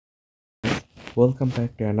Welcome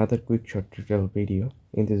back to another quick short tutorial video.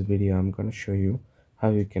 In this video I'm going to show you how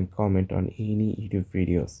you can comment on any YouTube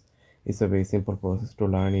videos. It's a very simple process to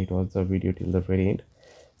learn it. Watch the video till the very end.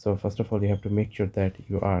 So first of all, you have to make sure that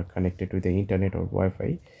you are connected to the internet or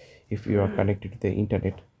Wi-Fi. If you are connected to the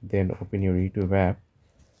internet, then open your YouTube app.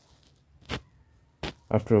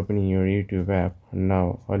 After opening your YouTube app,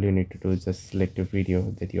 now all you need to do is just select a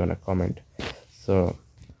video that you want to comment. So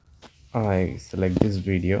I select this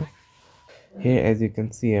video. Here, as you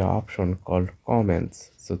can see, an option called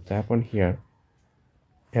comments. So tap on here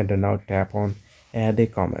and then now tap on add a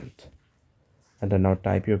comment and then now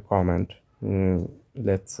type your comment.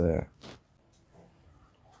 Let's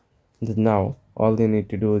now all you need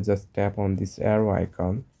to do is just tap on this arrow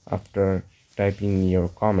icon. After typing your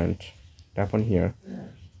comment, tap on here,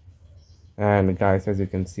 and guys, as you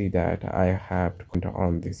can see that I have to comment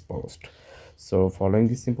on this post. So following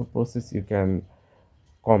this simple process, you can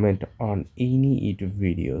comment on any YouTube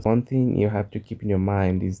videos. One thing you have to keep in your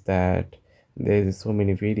mind is that there is so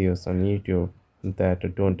many videos on YouTube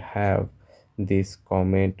that don't have this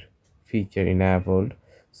comment feature enabled.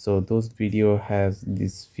 So those video has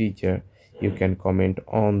this feature, you can comment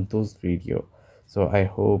on those video. So I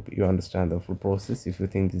hope you understand the full process. If you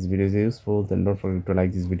think this video is useful, then don't forget to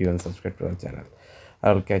like this video and subscribe to our channel.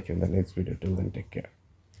 I will catch you in the next video. Till then, take care.